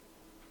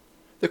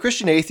The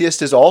Christian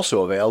Atheist is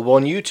also available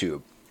on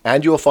YouTube,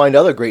 and you will find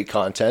other great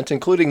content,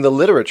 including the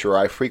literature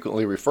I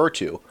frequently refer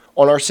to,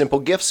 on our Simple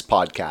Gifts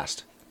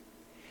podcast.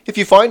 If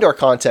you find our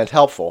content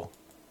helpful,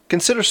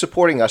 consider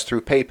supporting us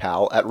through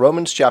PayPal at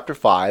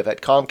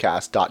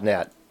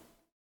romanschapter5@comcast.net.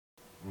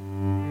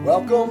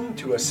 Welcome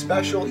to a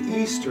special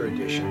Easter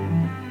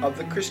edition of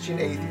The Christian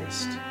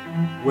Atheist,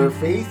 where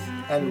faith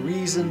and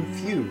reason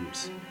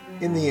fuse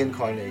in the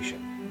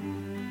Incarnation.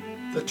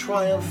 The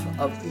Triumph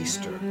of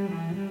Easter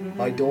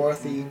by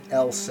Dorothy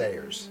L.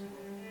 Sayers.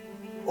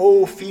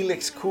 O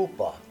felix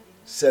culpa,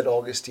 said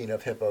Augustine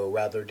of Hippo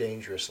rather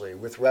dangerously,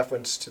 with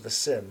reference to the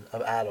sin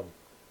of Adam.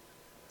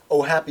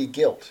 O happy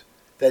guilt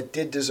that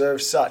did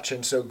deserve such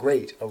and so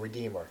great a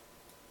Redeemer.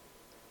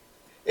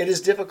 It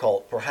is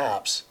difficult,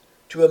 perhaps,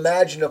 to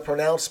imagine a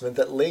pronouncement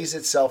that lays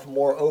itself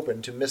more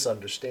open to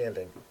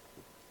misunderstanding.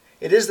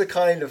 It is the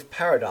kind of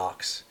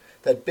paradox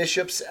that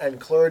bishops and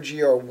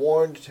clergy are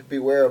warned to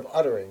beware of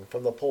uttering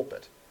from the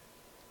pulpit.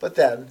 But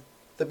then,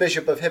 the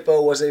Bishop of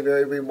Hippo was a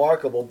very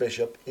remarkable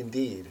bishop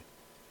indeed,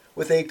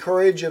 with a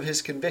courage of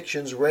his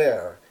convictions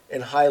rare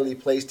in highly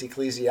placed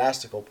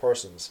ecclesiastical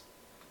persons.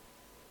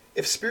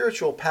 If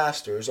spiritual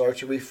pastors are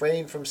to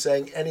refrain from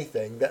saying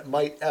anything that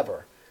might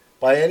ever,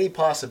 by any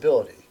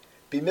possibility,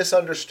 be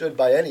misunderstood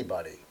by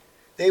anybody,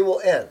 they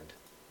will end,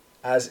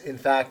 as in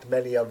fact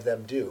many of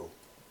them do,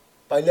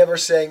 by never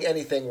saying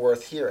anything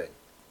worth hearing.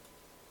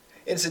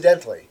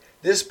 Incidentally,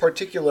 this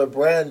particular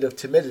brand of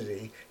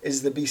timidity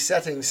is the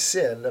besetting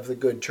sin of the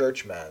good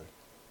churchman.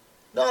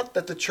 Not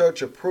that the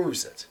church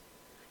approves it.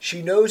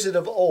 She knows it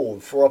of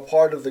old for a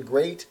part of the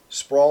great,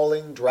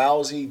 sprawling,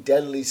 drowsy,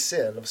 deadly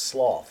sin of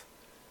sloth.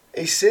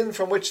 A sin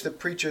from which the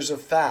preachers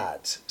of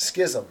fads,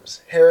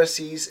 schisms,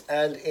 heresies,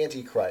 and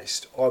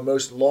Antichrist are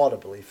most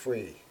laudably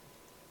free.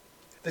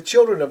 The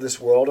children of this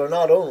world are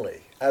not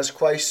only, as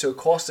Christ so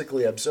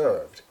caustically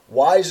observed,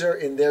 wiser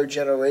in their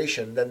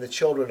generation than the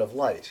children of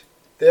light,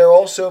 they are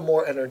also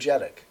more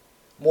energetic,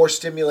 more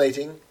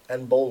stimulating,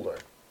 and bolder.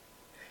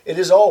 It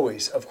is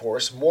always, of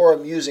course, more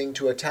amusing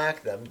to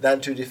attack them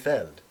than to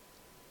defend.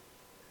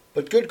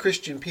 But good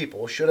Christian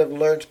people should have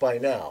learnt by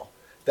now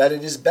that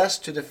it is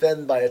best to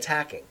defend by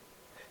attacking,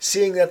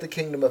 seeing that the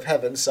kingdom of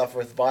heaven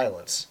suffereth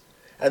violence,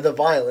 and the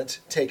violent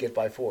take it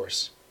by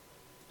force.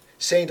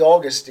 St.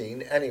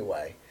 Augustine,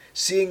 anyway,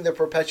 seeing the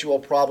perpetual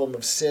problem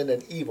of sin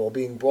and evil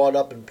being brought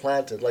up and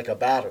planted like a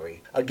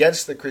battery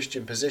against the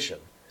Christian position,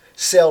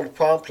 sailed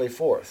promptly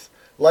forth,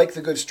 like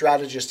the good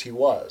strategist he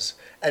was,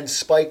 and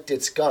spiked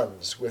its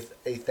guns with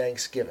a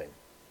thanksgiving.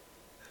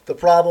 The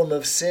problem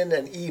of sin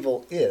and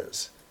evil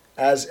is,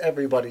 as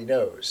everybody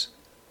knows,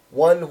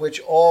 one which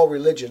all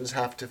religions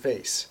have to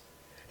face,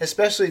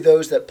 especially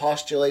those that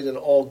postulate an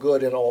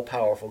all-good and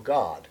all-powerful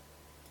God.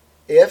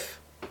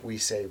 If, we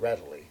say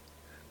readily,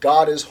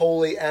 God is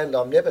holy and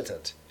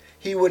omnipotent,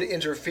 he would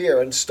interfere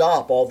and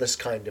stop all this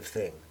kind of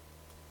thing,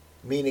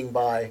 meaning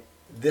by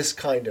this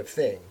kind of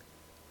thing,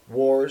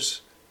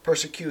 wars,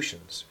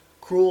 persecutions,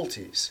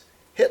 cruelties,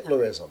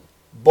 Hitlerism,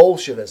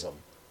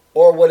 Bolshevism,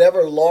 or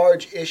whatever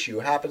large issue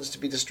happens to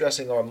be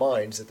distressing our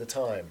minds at the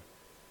time.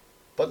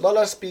 But let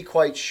us be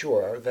quite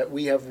sure that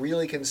we have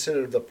really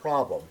considered the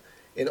problem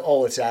in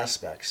all its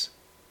aspects.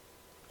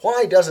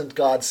 Why doesn't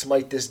God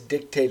smite this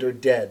dictator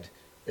dead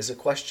is a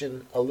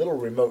question a little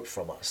remote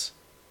from us.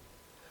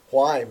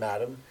 Why,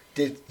 madam,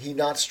 did he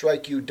not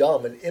strike you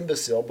dumb and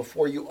imbecile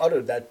before you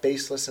uttered that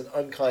baseless and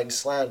unkind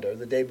slander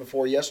the day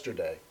before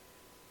yesterday?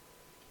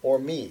 Or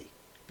me,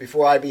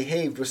 before I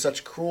behaved with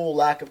such cruel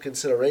lack of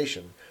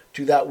consideration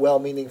to that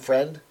well-meaning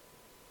friend?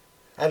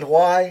 And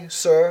why,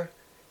 sir,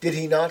 did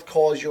he not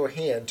cause your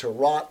hand to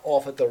rot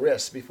off at the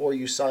wrist before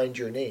you signed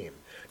your name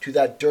to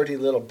that dirty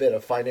little bit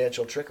of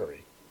financial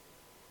trickery?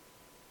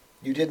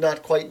 You did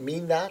not quite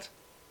mean that?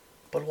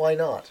 But why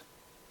not?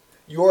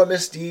 Your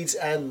misdeeds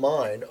and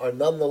mine are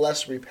none the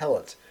less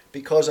repellent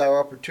because our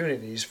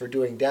opportunities for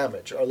doing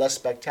damage are less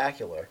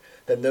spectacular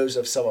than those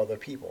of some other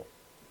people.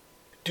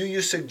 Do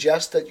you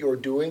suggest that your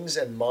doings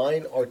and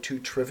mine are too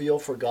trivial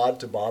for God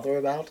to bother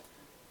about?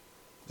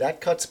 That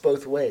cuts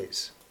both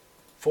ways,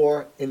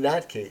 for, in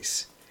that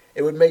case,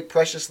 it would make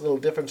precious little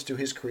difference to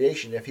his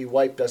creation if he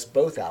wiped us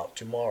both out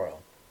tomorrow.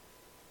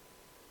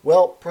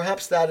 Well,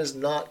 perhaps that is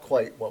not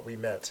quite what we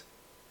meant.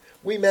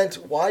 We meant,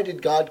 why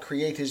did God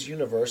create his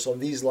universe on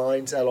these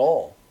lines at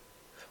all?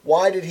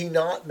 Why did he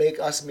not make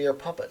us mere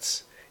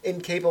puppets,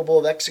 incapable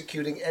of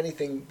executing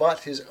anything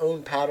but his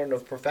own pattern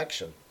of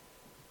perfection?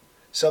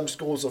 Some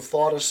schools of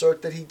thought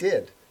assert that he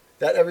did,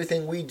 that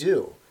everything we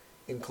do,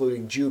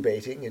 including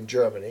Jew-baiting in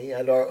Germany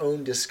and our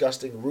own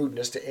disgusting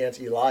rudeness to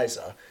Aunt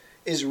Eliza,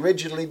 is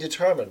rigidly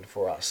determined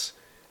for us,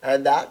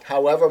 and that,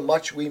 however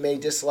much we may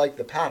dislike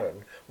the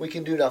pattern, we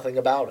can do nothing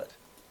about it.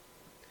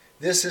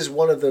 This is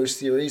one of those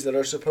theories that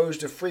are supposed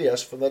to free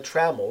us from the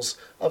trammels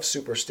of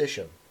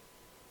superstition.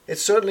 It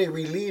certainly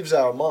relieves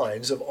our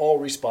minds of all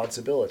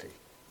responsibility.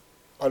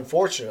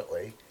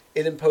 Unfortunately,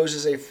 it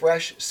imposes a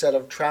fresh set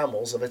of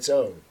trammels of its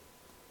own.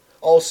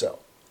 Also,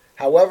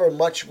 however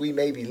much we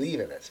may believe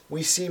in it,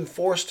 we seem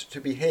forced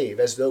to behave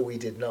as though we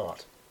did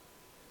not.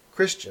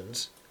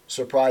 Christians,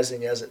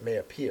 surprising as it may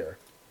appear,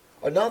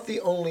 are not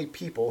the only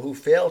people who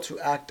fail to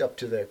act up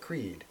to their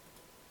creed.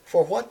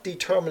 For what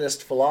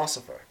determinist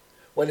philosopher,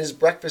 when his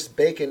breakfast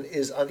bacon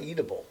is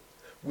uneatable,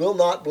 will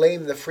not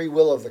blame the free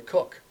will of the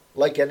cook,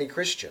 like any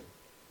Christian?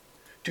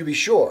 To be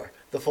sure,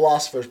 the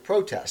philosopher's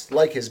protest,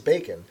 like his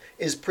bacon,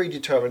 is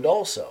predetermined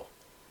also.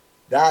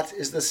 That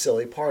is the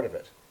silly part of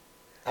it.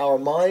 Our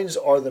minds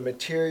are the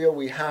material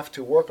we have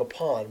to work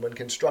upon when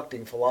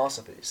constructing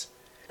philosophies,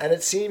 and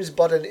it seems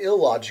but an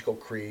illogical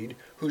creed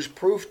whose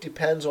proof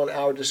depends on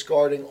our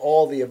discarding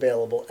all the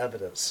available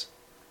evidence.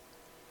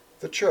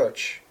 The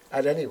Church,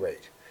 at any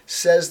rate,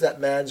 says that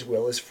man's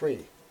will is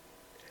free,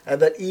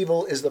 and that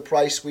evil is the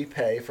price we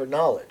pay for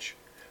knowledge,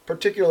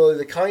 particularly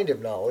the kind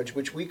of knowledge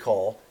which we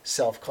call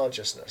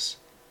self-consciousness.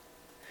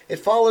 It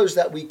follows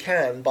that we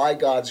can, by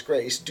God's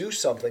grace, do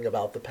something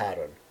about the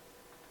pattern.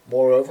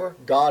 Moreover,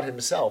 God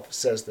himself,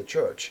 says the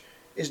Church,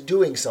 is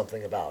doing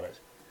something about it,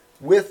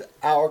 with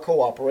our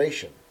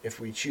cooperation, if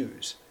we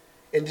choose,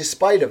 in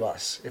despite of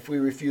us, if we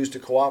refuse to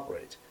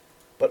cooperate,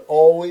 but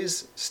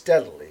always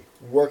steadily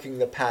working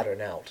the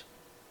pattern out.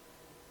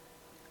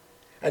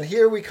 And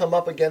here we come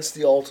up against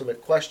the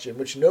ultimate question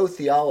which no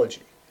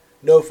theology,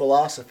 no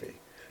philosophy,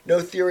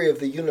 no theory of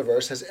the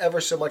universe has ever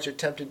so much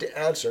attempted to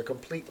answer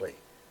completely.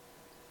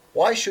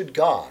 Why should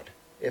God,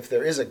 if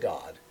there is a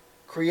God,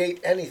 create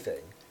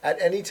anything,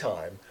 at any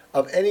time,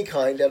 of any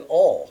kind at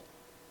all?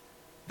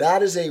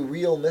 That is a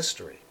real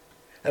mystery,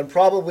 and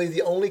probably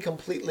the only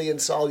completely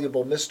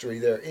insoluble mystery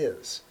there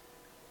is.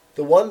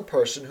 The one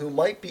person who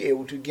might be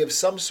able to give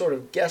some sort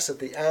of guess at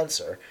the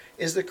answer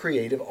is the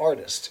creative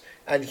artist,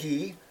 and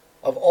he,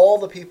 of all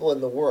the people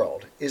in the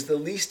world, is the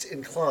least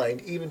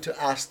inclined even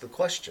to ask the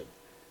question,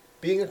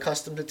 being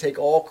accustomed to take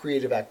all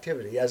creative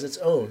activity as its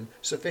own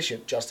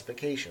sufficient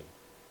justification.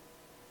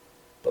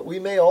 But we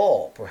may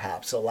all,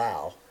 perhaps,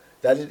 allow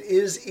that it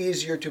is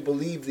easier to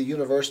believe the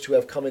universe to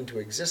have come into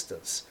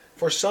existence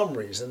for some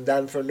reason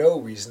than for no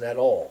reason at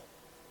all.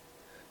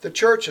 The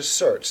Church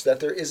asserts that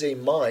there is a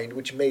mind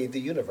which made the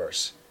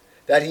universe,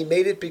 that he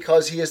made it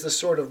because he is the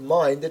sort of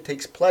mind that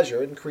takes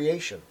pleasure in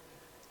creation,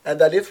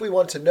 and that if we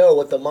want to know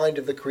what the mind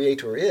of the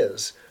Creator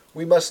is,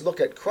 we must look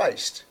at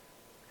Christ.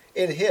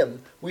 In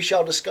him we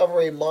shall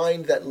discover a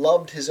mind that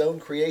loved his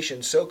own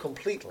creation so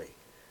completely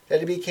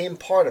that he became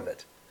part of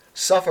it,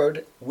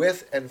 suffered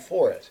with and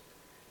for it,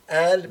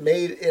 and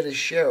made it a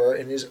sharer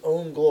in his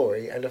own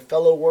glory and a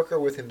fellow worker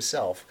with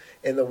himself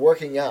in the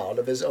working out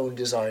of his own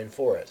design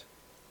for it.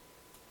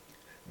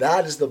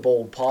 That is the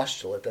bold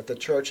postulate that the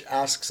Church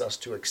asks us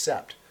to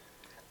accept,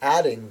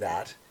 adding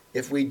that,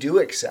 if we do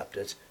accept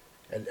it,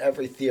 and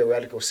every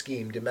theoretical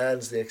scheme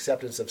demands the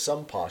acceptance of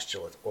some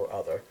postulate or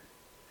other,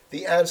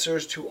 the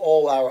answers to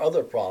all our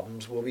other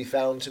problems will be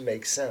found to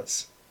make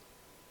sense.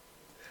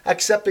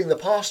 Accepting the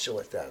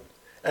postulate, then,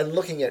 and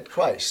looking at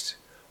Christ,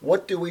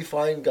 what do we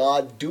find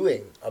God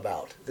doing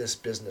about this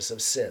business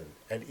of sin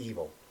and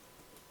evil?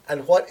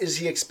 And what is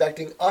he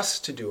expecting us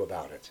to do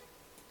about it?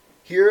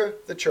 Here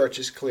the Church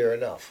is clear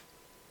enough.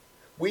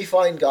 We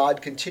find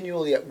God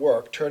continually at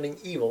work turning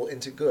evil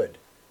into good,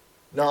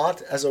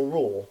 not, as a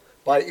rule,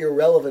 by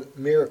irrelevant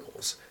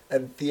miracles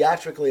and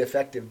theatrically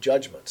effective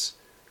judgments.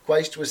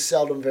 Christ was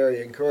seldom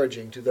very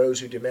encouraging to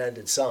those who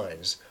demanded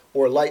signs,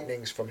 or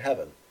lightnings from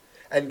heaven,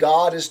 and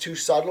God is too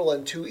subtle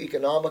and too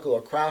economical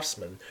a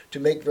craftsman to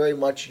make very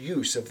much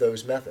use of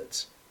those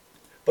methods.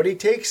 But he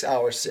takes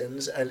our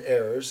sins and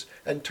errors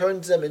and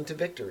turns them into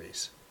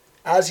victories,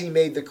 as he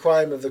made the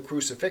crime of the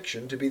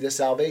crucifixion to be the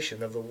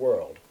salvation of the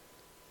world.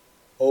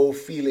 O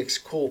felix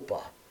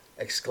culpa,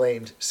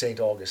 exclaimed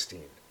St.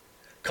 Augustine,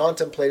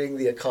 contemplating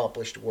the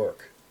accomplished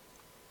work.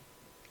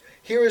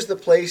 Here is the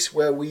place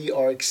where we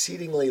are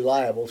exceedingly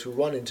liable to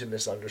run into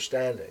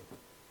misunderstanding.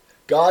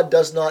 God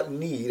does not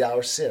need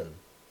our sin.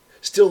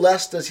 Still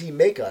less does he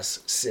make us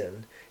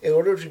sin in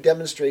order to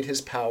demonstrate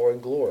his power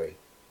and glory.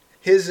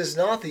 His is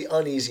not the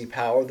uneasy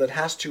power that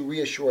has to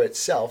reassure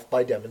itself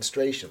by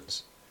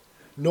demonstrations.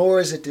 Nor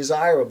is it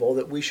desirable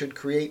that we should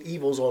create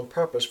evils on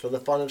purpose for the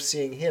fun of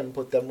seeing him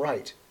put them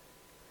right.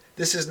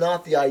 This is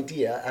not the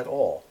idea at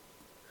all.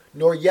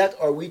 Nor yet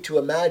are we to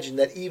imagine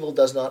that evil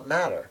does not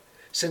matter,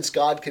 since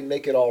God can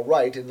make it all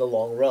right in the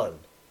long run.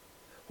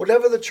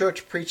 Whatever the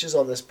Church preaches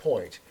on this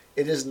point,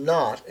 it is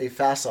not a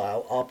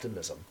facile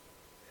optimism,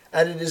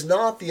 and it is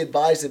not the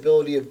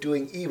advisability of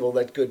doing evil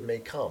that good may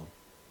come.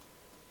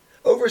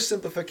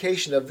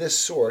 Oversimplification of this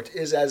sort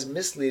is as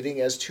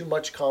misleading as too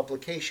much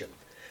complication,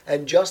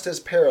 and just as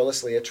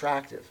perilously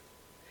attractive.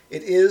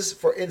 It is,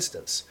 for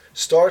instance,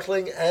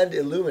 startling and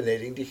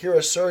illuminating to hear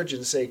a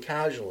surgeon say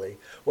casually,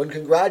 when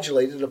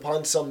congratulated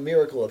upon some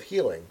miracle of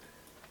healing,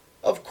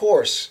 "Of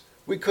course,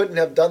 we couldn't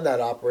have done that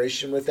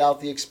operation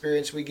without the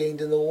experience we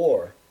gained in the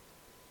war."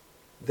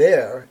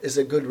 There is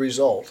a good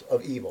result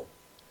of evil.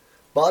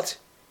 But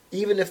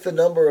even if the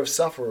number of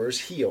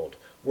sufferers healed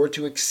were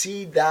to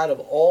exceed that of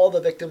all the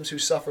victims who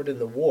suffered in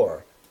the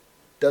war,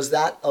 does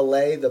that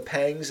allay the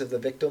pangs of the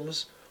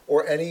victims,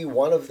 or any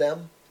one of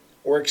them,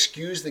 or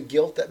excuse the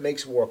guilt that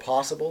makes war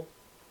possible?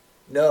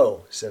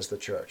 No, says the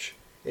Church.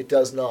 It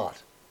does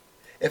not.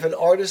 If an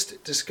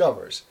artist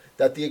discovers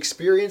that the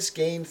experience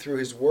gained through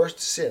his worst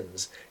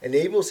sins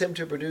enables him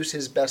to produce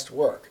his best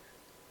work,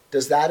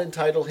 does that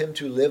entitle him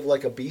to live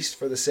like a beast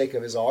for the sake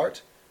of his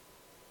art?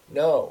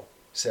 No,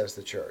 says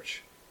the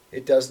Church.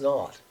 It does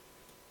not.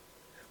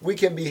 We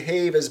can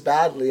behave as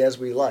badly as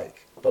we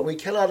like, but we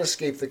cannot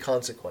escape the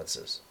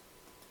consequences.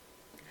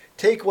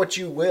 Take what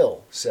you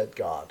will, said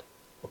God,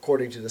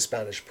 according to the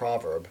Spanish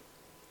proverb.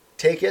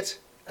 Take it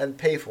and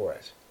pay for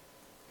it.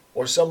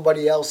 Or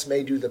somebody else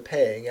may do the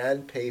paying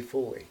and pay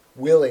fully,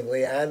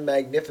 willingly and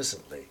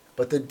magnificently,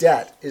 but the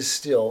debt is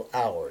still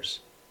ours.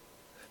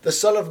 The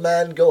Son of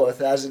Man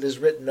goeth as it is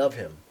written of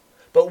him,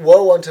 but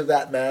woe unto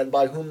that man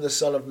by whom the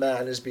Son of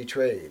Man is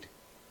betrayed.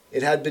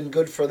 It had been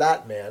good for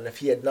that man if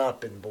he had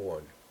not been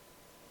born.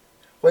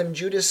 When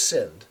Judas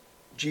sinned,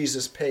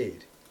 Jesus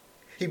paid.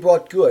 He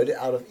brought good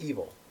out of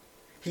evil.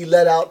 He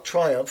led out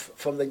triumph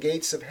from the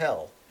gates of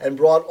hell, and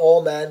brought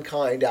all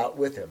mankind out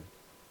with him.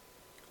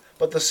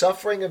 But the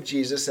suffering of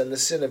Jesus and the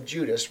sin of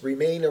Judas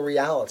remain a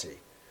reality.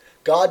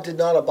 God did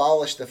not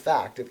abolish the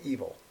fact of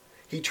evil.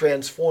 He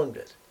transformed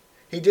it.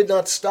 He did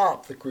not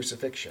stop the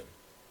crucifixion.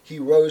 He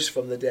rose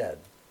from the dead.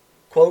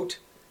 Quote,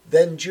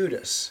 Then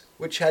Judas,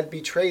 which had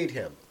betrayed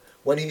him,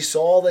 when he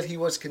saw that he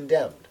was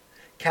condemned,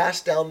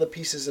 cast down the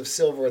pieces of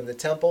silver in the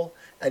temple,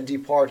 and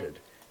departed,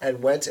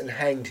 and went and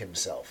hanged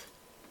himself.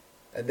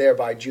 And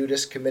thereby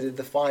Judas committed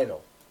the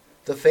final,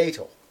 the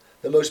fatal,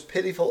 the most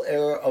pitiful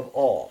error of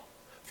all,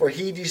 for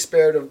he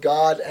despaired of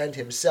God and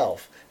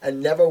himself,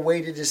 and never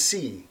waited to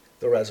see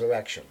the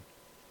resurrection.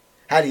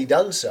 Had he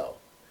done so,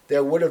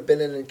 there would have been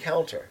an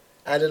encounter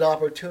and an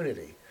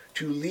opportunity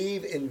to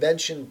leave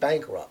invention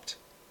bankrupt,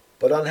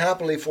 but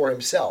unhappily for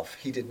himself,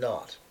 he did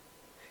not.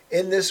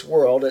 In this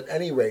world, at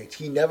any rate,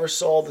 he never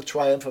saw the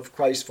triumph of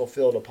Christ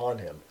fulfilled upon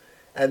him,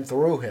 and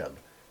through him,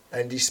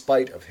 and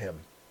despite of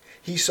him.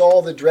 He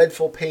saw the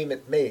dreadful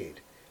payment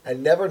made,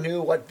 and never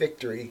knew what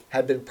victory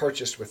had been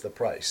purchased with the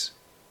price.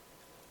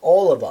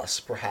 All of us,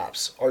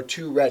 perhaps, are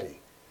too ready,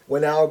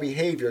 when our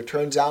behavior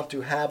turns out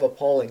to have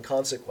appalling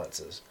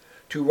consequences,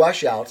 to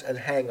rush out and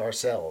hang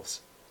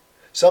ourselves.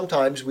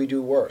 Sometimes we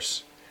do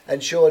worse,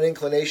 and show an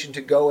inclination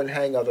to go and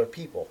hang other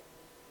people.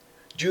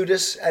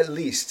 Judas, at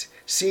least,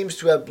 seems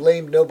to have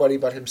blamed nobody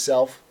but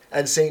himself,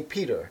 and St.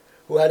 Peter,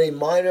 who had a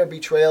minor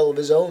betrayal of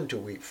his own to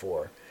weep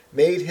for,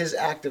 made his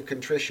act of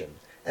contrition,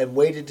 and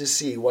waited to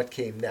see what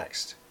came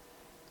next.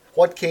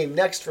 What came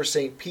next for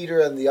St. Peter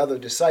and the other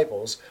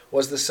disciples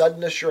was the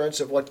sudden assurance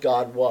of what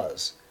God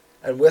was,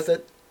 and with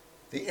it,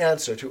 the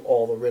answer to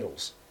all the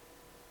riddles.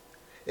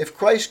 If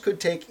Christ could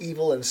take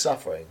evil and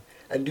suffering,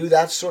 and do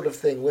that sort of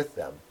thing with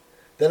them,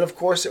 then of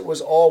course it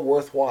was all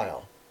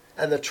worthwhile,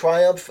 and the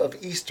triumph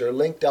of Easter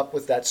linked up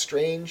with that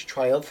strange,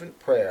 triumphant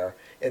prayer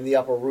in the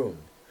upper room,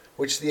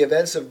 which the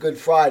events of Good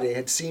Friday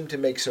had seemed to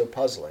make so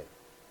puzzling.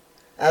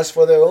 As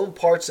for their own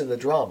parts in the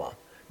drama,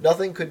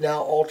 nothing could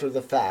now alter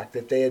the fact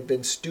that they had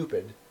been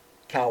stupid,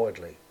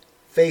 cowardly,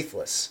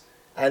 faithless,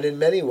 and in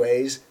many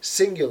ways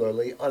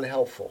singularly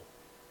unhelpful.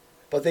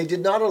 But they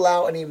did not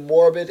allow any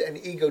morbid and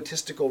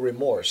egotistical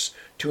remorse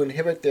to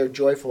inhibit their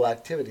joyful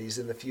activities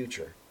in the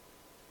future.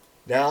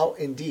 Now,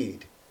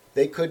 indeed,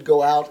 they could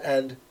go out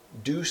and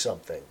do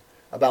something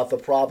about the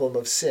problem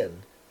of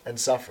sin and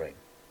suffering.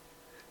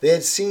 They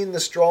had seen the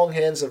strong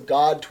hands of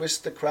God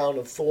twist the crown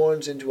of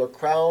thorns into a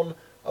crown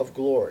of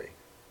glory.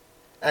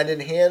 And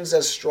in hands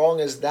as strong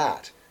as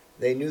that,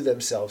 they knew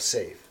themselves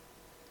safe.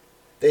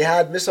 They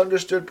had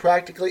misunderstood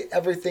practically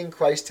everything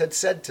Christ had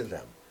said to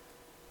them.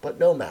 But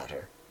no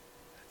matter.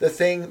 The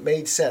thing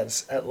made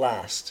sense at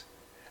last,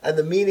 and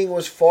the meaning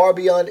was far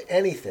beyond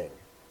anything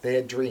they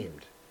had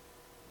dreamed.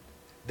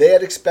 They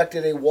had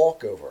expected a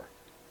walkover,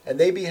 and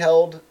they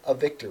beheld a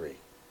victory.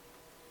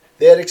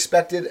 They had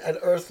expected an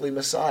earthly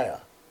Messiah,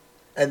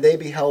 and they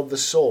beheld the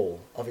soul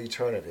of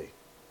eternity.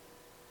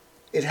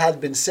 It had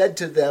been said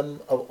to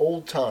them of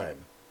old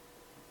time,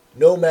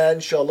 No man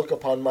shall look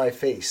upon my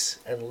face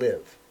and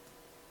live.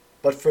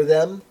 But for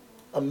them,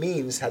 a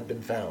means had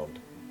been found.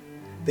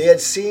 They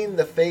had seen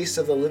the face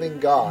of the living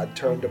God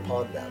turned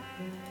upon them,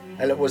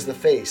 and it was the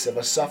face of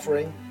a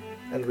suffering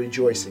and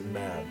rejoicing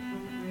man.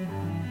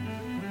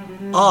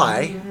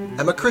 I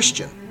am a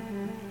Christian,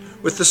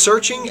 with the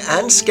searching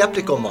and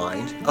skeptical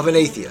mind of an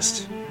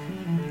atheist.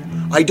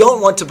 I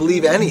don't want to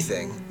believe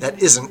anything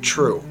that isn't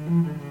true.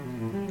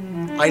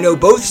 I know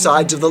both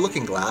sides of the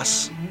looking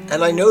glass,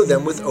 and I know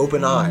them with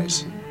open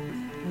eyes.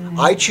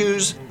 I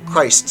choose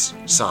Christ's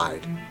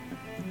side.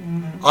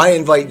 I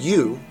invite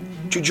you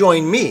to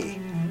join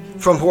me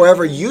from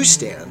wherever you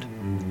stand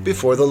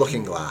before the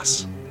looking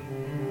glass.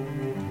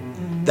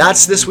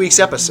 That's this week's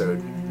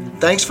episode.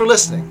 Thanks for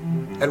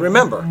listening. And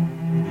remember,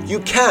 you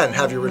can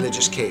have your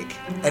religious cake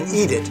and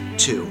eat it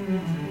too.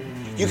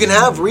 You can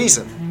have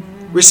reason,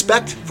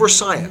 respect for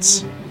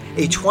science,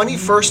 a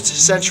 21st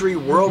century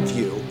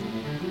worldview,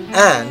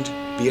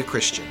 and be a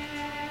Christian.